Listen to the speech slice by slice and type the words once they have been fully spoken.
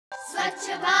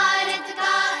स्वच्छ भारत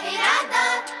का इरादा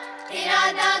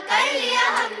इरादा कर लिया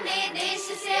हमने, देश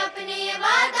से अपने ये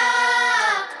वादा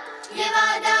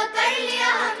कर लिया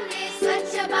हमने,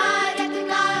 स्वच्छ भारत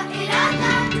का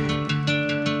इरादा।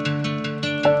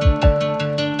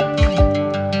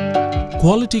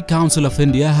 Quality Council of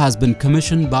India has been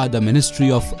commissioned by the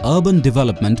Ministry of Urban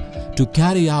Development to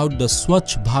carry out the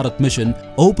Swachh Bharat mission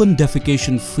open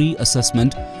defecation free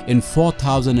assessment in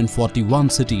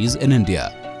 4,041 cities in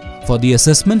India. For the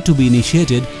assessment to be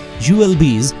initiated,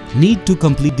 ULBs need to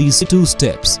complete these two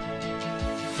steps.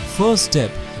 First step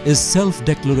is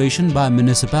self-declaration by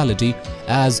municipality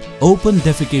as open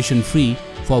defecation free,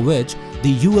 for which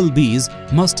the ULBs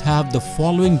must have the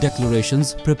following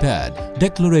declarations prepared.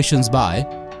 Declarations by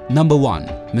Number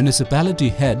 1. Municipality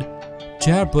Head,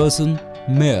 Chairperson,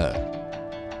 Mayor.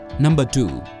 Number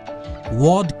 2.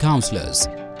 Ward Councillors.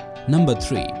 Number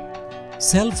 3.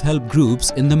 Self-help groups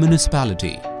in the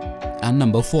municipality. And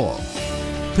Number 4.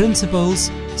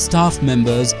 Principals, staff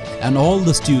members and all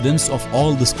the students of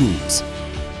all the schools.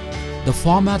 The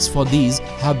formats for these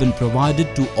have been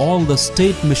provided to all the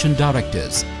state mission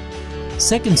directors.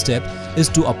 Second step is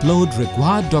to upload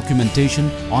required documentation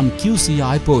on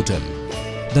QCI Portal.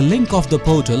 The link of the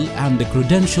portal and the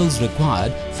credentials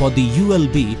required for the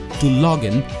ULB to log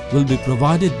in will be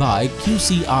provided by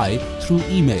QCI through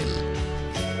email.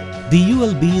 The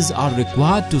ULBs are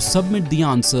required to submit the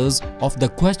answers of the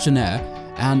questionnaire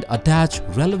and attach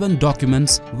relevant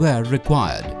documents where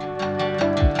required.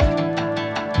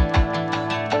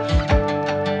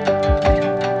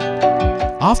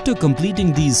 After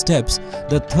completing these steps,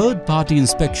 the third-party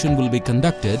inspection will be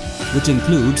conducted, which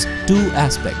includes two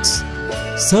aspects: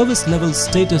 service level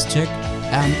status check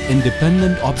and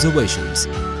independent observations.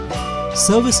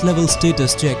 Service level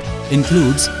status check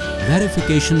includes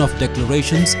verification of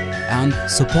declarations and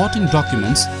supporting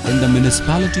documents in the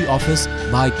municipality office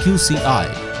by QCI.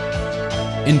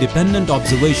 Independent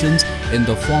observations in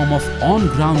the form of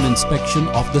on-ground inspection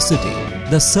of the city.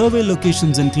 The survey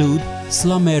locations include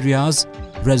slum areas,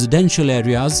 residential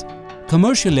areas,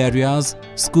 commercial areas,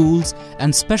 schools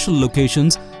and special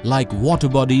locations like water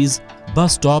bodies,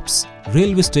 bus stops,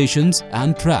 railway stations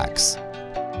and tracks.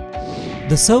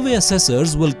 The survey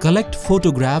assessors will collect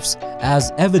photographs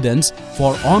as evidence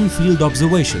for on-field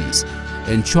observations,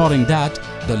 ensuring that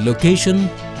the location,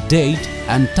 date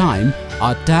and time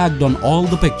are tagged on all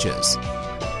the pictures.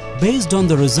 Based on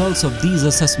the results of these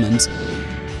assessments,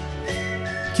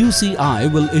 QCI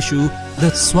will issue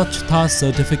the Swachhata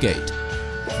certificate.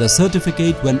 The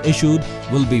certificate, when issued,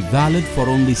 will be valid for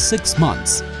only 6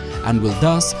 months and will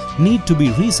thus need to be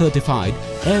recertified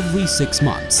every 6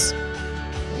 months.